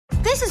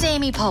This is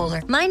Amy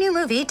Poehler. My new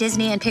movie,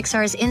 Disney and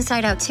Pixar's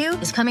Inside Out 2,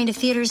 is coming to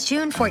theaters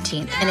June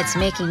 14th, and it's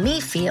making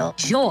me feel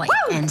joy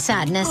and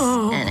sadness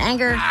and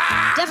anger,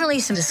 definitely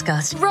some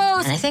disgust, and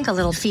I think a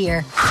little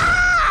fear.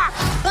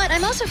 But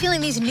I'm also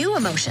feeling these new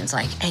emotions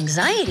like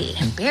anxiety,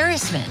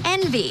 embarrassment,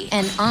 envy,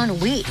 and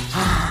ennui.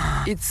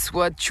 It's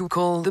what you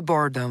call the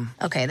boredom.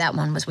 Okay, that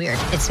one was weird.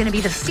 It's gonna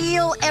be the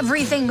feel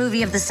everything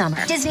movie of the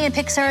summer. Disney and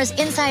Pixar's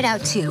Inside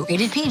Out 2,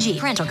 rated PG,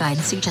 parental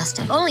guidance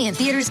suggested. Only in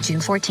theaters June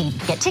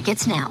 14th. Get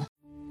tickets now.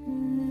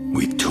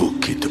 We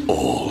took it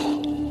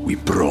all. We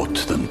brought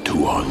them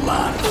to our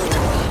land.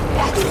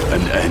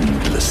 An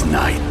endless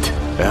night,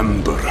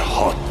 ember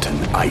hot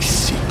and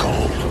icy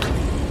cold.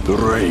 The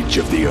rage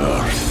of the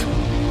earth.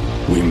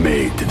 We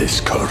made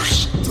this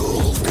curse.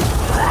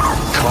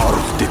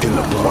 Carved it in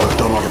the blood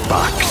on our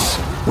backs.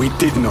 We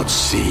did not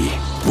see.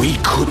 We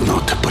could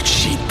not, but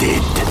she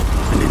did.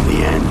 And in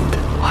the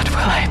end... What will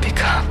I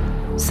become?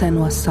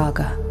 Senua's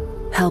Saga.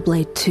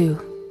 Hellblade 2.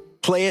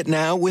 Play it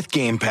now with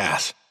Game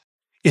Pass.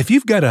 If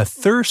you've got a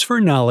thirst for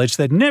knowledge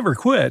that never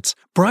quits,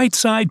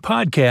 Brightside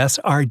Podcasts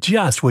are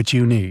just what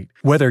you need.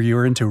 Whether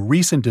you're into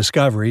recent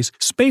discoveries,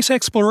 space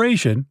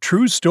exploration,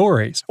 true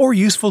stories, or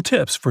useful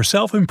tips for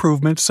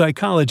self-improvement,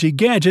 psychology,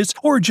 gadgets,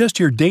 or just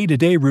your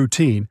day-to-day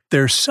routine,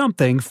 there's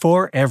something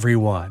for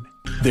everyone.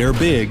 They're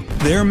big,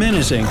 they're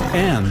menacing,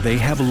 and they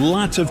have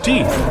lots of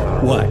teeth.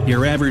 What,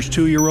 your average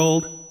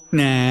 2-year-old?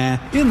 Nah,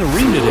 in the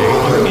ring today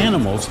are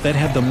animals that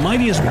have the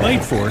mightiest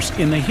bite force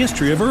in the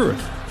history of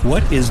Earth.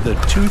 What is the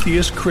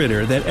toothiest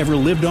critter that ever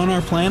lived on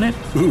our planet?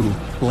 Ooh,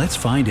 let's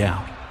find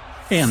out.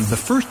 And the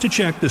first to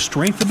check the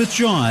strength of its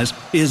jaws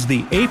is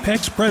the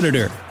apex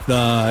predator,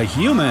 the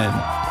human.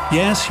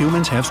 Yes,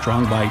 humans have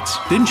strong bites.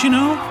 Didn't you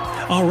know?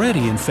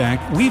 Already, in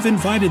fact, we've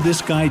invited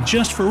this guy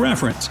just for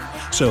reference,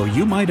 so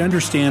you might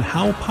understand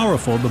how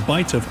powerful the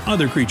bites of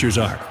other creatures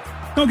are.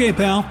 Okay,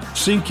 pal,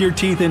 sink your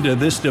teeth into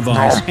this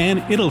device and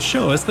it'll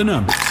show us the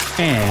number.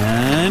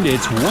 And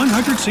it's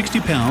 160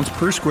 pounds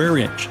per square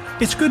inch.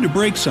 It's good to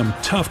break some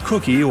tough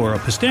cookie or a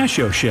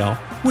pistachio shell,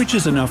 which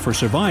is enough for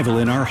survival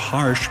in our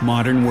harsh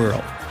modern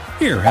world.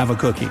 Here, have a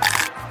cookie.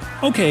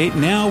 Okay,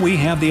 now we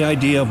have the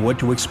idea of what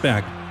to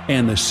expect,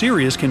 and the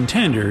serious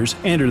contenders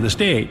enter the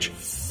stage.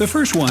 The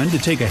first one to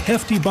take a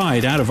hefty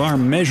bite out of our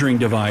measuring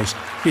device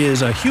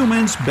is a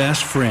human's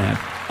best friend,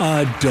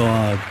 a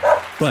dog.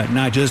 But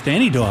not just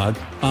any dog,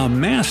 a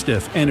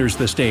Mastiff enters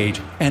the stage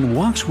and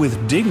walks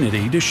with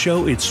dignity to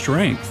show its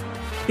strength.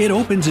 It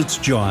opens its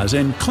jaws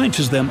and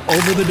clenches them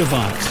over the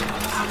device.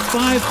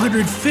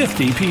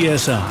 550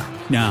 psi.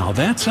 Now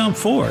that's some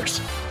force.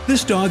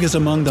 This dog is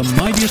among the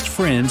mightiest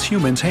friends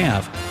humans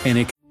have, and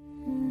it...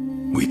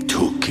 We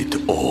took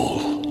it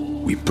all.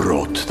 We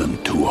brought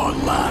them to our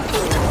land.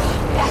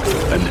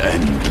 An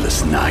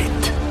endless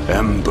night,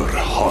 ember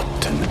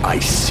hot and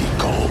icy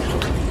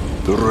cold.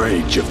 The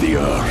rage of the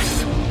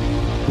earth.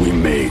 We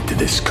made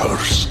this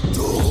curse.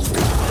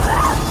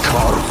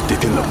 Carved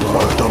it in the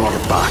blood on our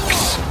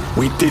backs.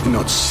 We did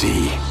not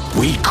see.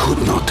 We could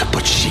not,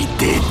 but she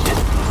did.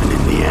 And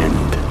in the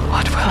end...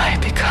 What will I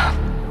become?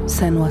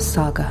 Senua's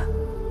Saga.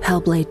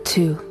 Hellblade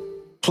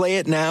 2. Play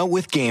it now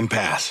with Game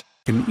Pass.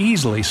 Can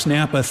easily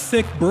snap a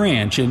thick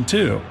branch in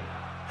two.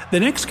 The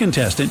next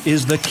contestant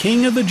is the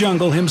king of the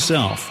jungle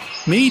himself.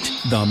 Meet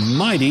the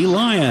mighty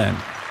lion.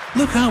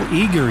 Look how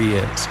eager he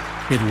is.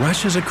 It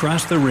rushes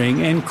across the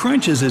ring and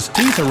crunches its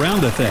teeth around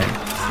the thing.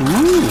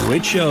 Ooh,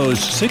 it shows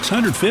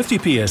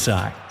 650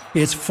 psi.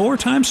 It's 4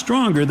 times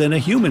stronger than a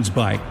human's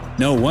bite.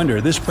 No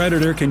wonder this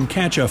predator can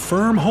catch a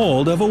firm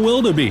hold of a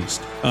wildebeest.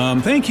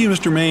 Thank you,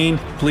 Mr. Maine.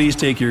 Please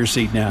take your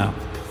seat now.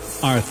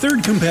 Our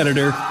third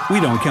competitor,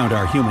 we don't count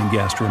our human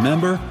guest,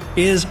 remember,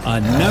 is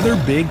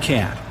another big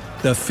cat.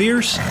 The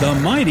fierce, the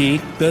mighty,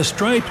 the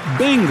striped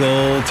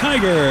Bengal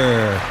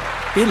tiger.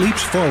 It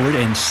leaps forward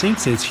and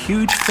sinks its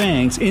huge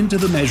fangs into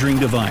the measuring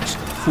device,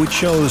 which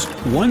shows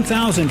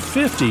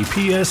 1,050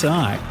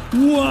 psi.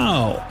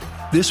 Wow!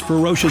 This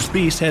ferocious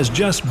beast has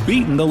just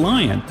beaten the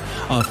lion,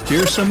 a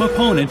fearsome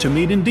opponent to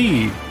meet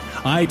indeed.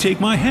 I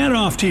take my hat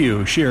off to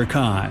you, Shere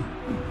Khan.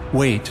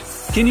 Wait,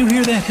 can you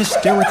hear that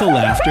hysterical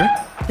laughter?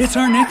 It's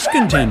our next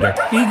contender,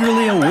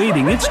 eagerly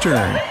awaiting its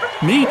turn.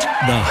 Meet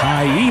the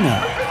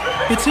hyena.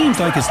 It seems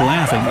like it's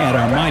laughing at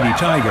our mighty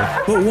tiger,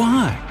 but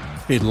why?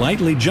 It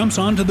lightly jumps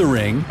onto the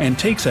ring and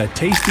takes a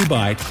tasty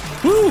bite.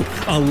 Woo!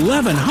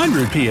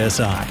 1,100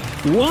 psi.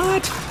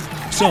 What?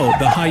 So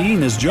the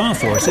hyena's jaw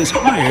force is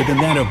higher than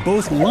that of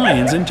both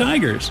lions and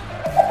tigers.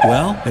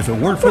 Well, if it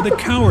weren't for the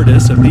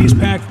cowardice of these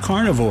pack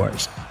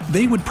carnivores,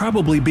 they would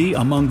probably be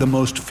among the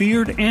most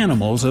feared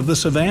animals of the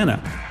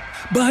savannah.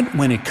 But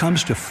when it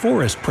comes to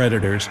forest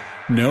predators,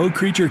 no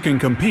creature can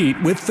compete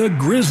with the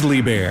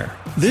grizzly bear.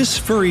 This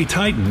furry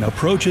titan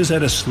approaches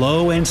at a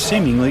slow and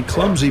seemingly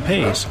clumsy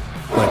pace.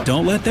 But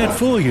don't let that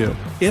fool you.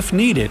 If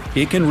needed,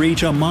 it can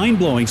reach a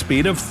mind-blowing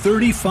speed of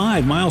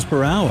 35 miles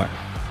per hour.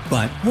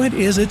 But what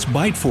is its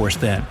bite force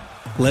then?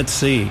 Let's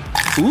see.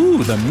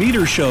 Ooh, the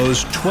meter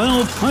shows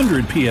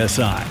 1,200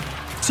 psi.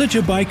 Such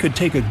a bite could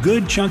take a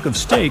good chunk of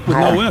steak with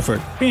no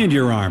effort, and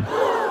your arm.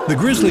 The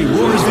grizzly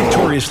roars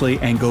victoriously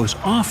and goes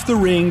off the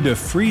ring to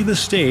free the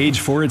stage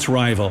for its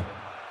rival.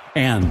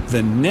 And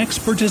the next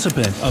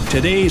participant of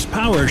today's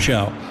power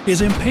show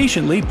is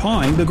impatiently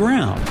pawing the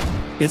ground.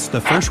 It's the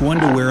first one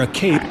to wear a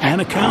cape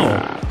and a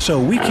cowl, so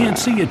we can't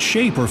see its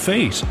shape or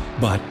face,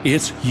 but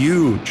it's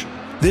huge.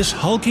 This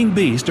hulking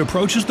beast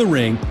approaches the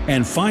ring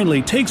and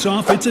finally takes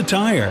off its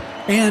attire.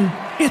 And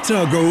it's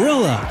a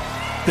gorilla!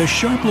 The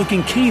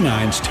sharp-looking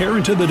canines tear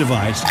into the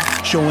device,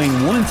 showing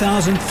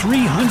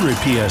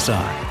 1,300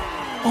 psi.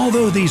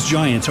 Although these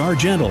giants are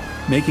gentle,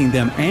 making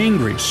them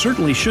angry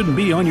certainly shouldn't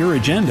be on your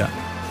agenda.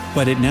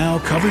 But it now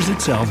covers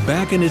itself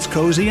back in its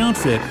cozy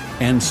outfit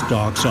and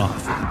stalks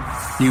off.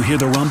 You hear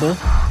the rumble?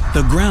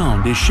 The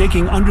ground is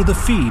shaking under the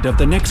feet of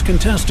the next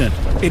contestant.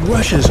 It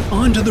rushes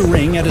onto the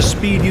ring at a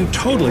speed you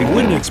totally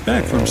wouldn't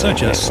expect from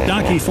such a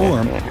stocky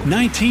form,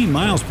 19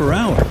 miles per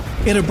hour.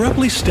 It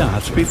abruptly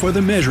stops before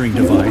the measuring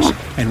device,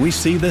 and we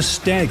see the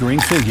staggering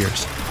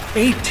figures.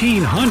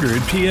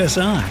 1,800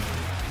 psi.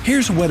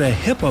 Here's what a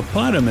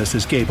hippopotamus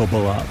is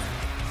capable of.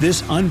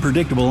 This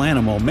unpredictable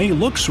animal may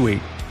look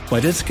sweet,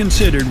 but it's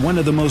considered one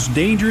of the most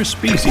dangerous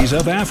species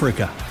of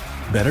Africa.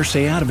 Better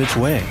stay out of its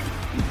way.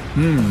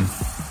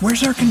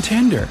 Where's our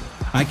contender?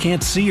 I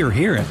can't see or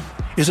hear it.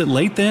 Is it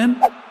late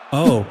then?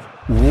 Oh,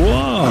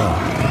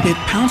 whoa! It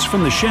pounced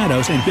from the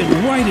shadows and bit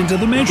right into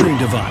the measuring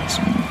device.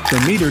 The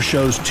meter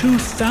shows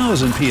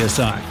 2,000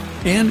 psi,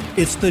 and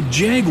it's the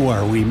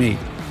jaguar we meet.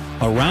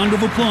 A round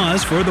of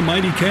applause for the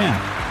mighty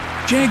cat.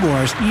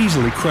 Jaguars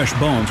easily crush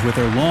bones with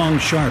their long,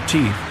 sharp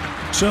teeth,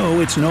 so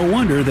it's no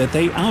wonder that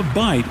they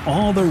outbite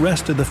all the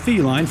rest of the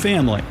feline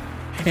family.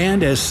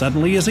 And as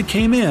suddenly as it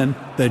came in,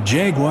 the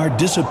jaguar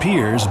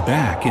disappears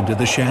back into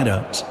the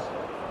shadows.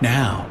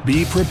 Now,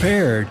 be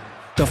prepared.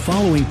 The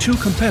following two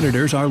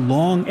competitors are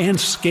long and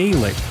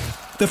scaly.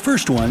 The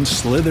first one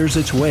slithers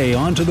its way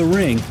onto the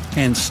ring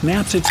and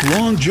snaps its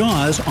long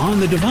jaws on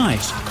the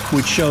device,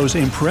 which shows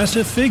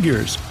impressive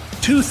figures,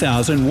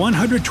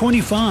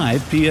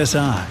 2,125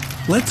 psi.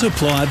 Let's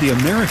applaud the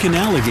American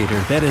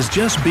alligator that has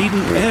just beaten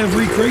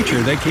every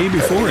creature that came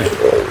before it.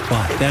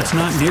 But that's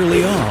not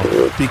nearly all,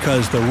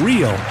 because the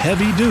real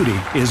heavy duty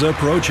is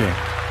approaching.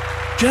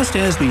 Just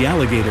as the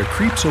alligator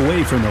creeps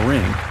away from the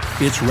ring,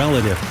 its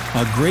relative,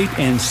 a great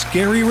and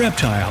scary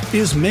reptile,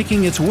 is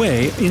making its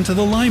way into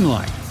the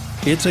limelight.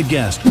 It's a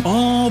guest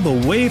all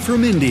the way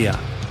from India,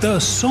 the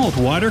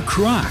saltwater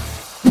croc.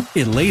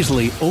 It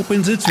lazily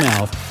opens its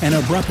mouth and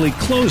abruptly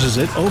closes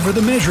it over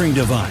the measuring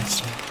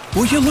device.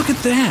 Will you look at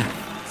that?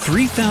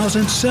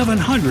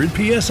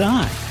 3,700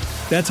 psi.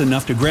 That's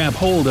enough to grab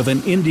hold of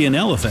an Indian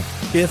elephant,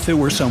 if it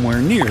were somewhere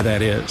near,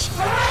 that is.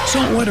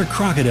 Saltwater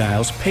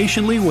crocodiles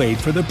patiently wait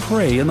for the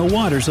prey in the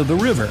waters of the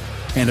river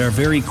and are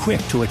very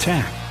quick to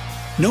attack.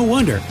 No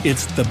wonder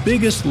it's the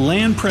biggest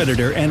land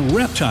predator and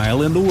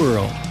reptile in the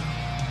world.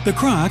 The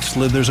croc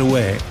slithers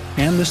away,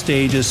 and the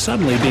stage is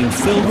suddenly being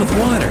filled with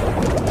water.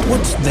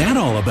 What's that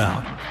all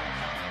about?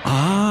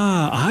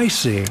 Ah, I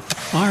see.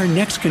 Our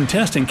next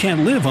contestant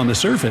can't live on the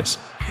surface.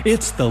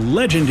 It's the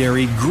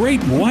legendary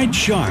great white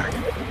shark.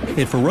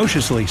 It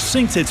ferociously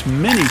sinks its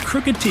many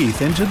crooked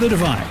teeth into the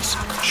device,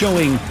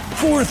 showing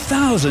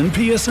 4,000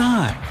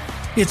 psi.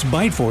 Its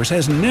bite force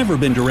has never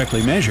been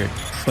directly measured,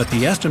 but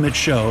the estimates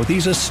show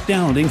these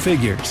astounding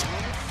figures.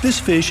 This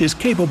fish is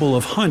capable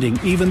of hunting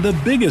even the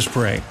biggest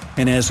prey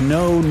and has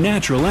no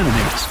natural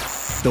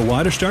enemies. The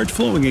water starts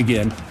flowing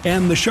again,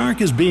 and the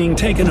shark is being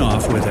taken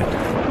off with it.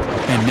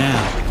 And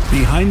now,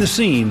 behind the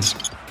scenes,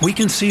 we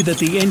can see that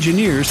the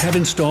engineers have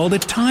installed a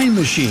time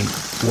machine.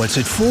 What's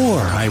it for,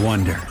 I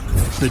wonder?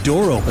 The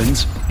door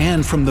opens,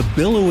 and from the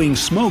billowing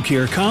smoke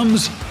here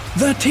comes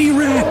the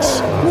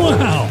T-Rex!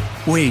 Wow!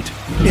 Wait,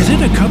 is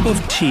it a cup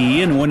of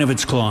tea in one of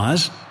its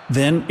claws?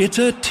 Then it's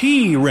a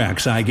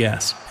T-Rex, I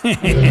guess.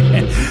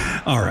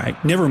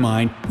 Alright, never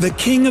mind. The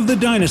king of the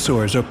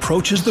dinosaurs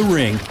approaches the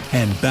ring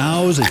and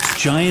bows its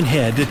giant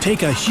head to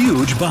take a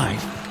huge bite.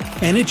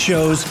 And it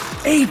shows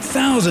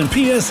 8,000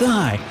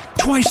 psi,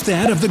 twice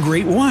that of the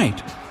great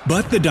white.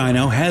 But the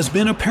dino has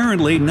been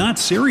apparently not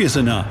serious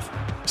enough.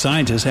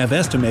 Scientists have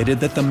estimated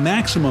that the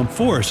maximum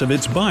force of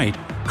its bite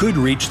could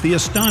reach the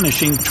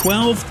astonishing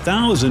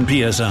 12,000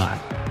 psi.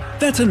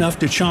 That's enough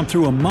to chomp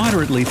through a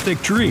moderately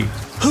thick tree.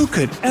 Who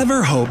could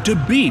ever hope to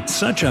beat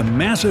such a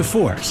massive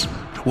force?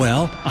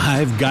 Well,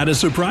 I've got a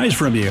surprise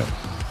from you.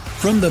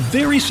 From the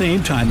very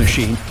same time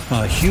machine,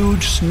 a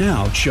huge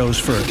snout shows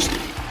first.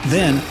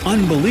 Then,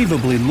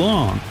 unbelievably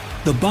long,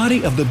 the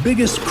body of the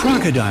biggest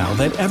crocodile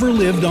that ever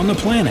lived on the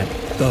planet,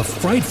 the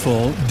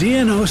frightful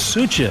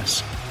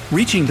Deinosuchus.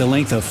 Reaching the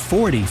length of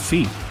 40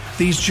 feet,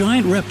 these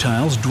giant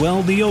reptiles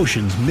dwelled the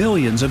oceans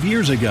millions of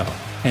years ago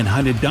and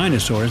hunted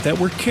dinosaurs that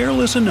were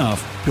careless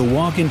enough to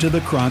walk into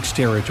the croc's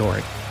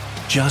territory.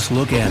 Just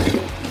look at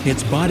it.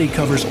 Its body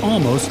covers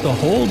almost the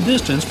whole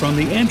distance from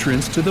the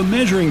entrance to the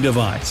measuring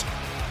device.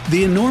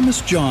 The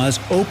enormous jaws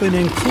open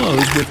and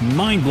close with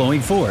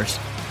mind-blowing force.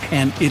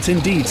 And it's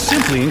indeed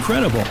simply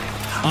incredible.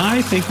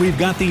 I think we've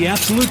got the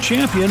absolute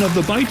champion of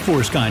the Bite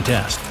Force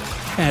contest.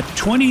 At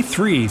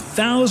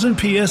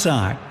 23,000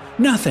 psi,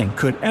 Nothing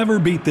could ever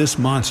beat this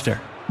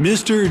monster.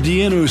 Mr.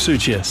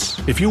 Dionysius,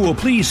 if you will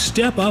please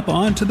step up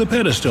onto the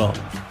pedestal.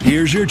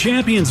 Here's your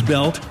champion's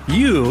belt.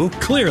 You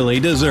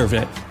clearly deserve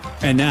it.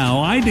 And now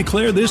I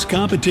declare this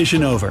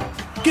competition over.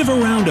 Give a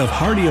round of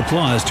hearty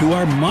applause to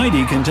our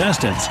mighty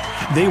contestants.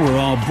 They were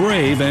all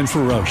brave and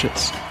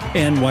ferocious.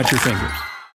 And watch your fingers.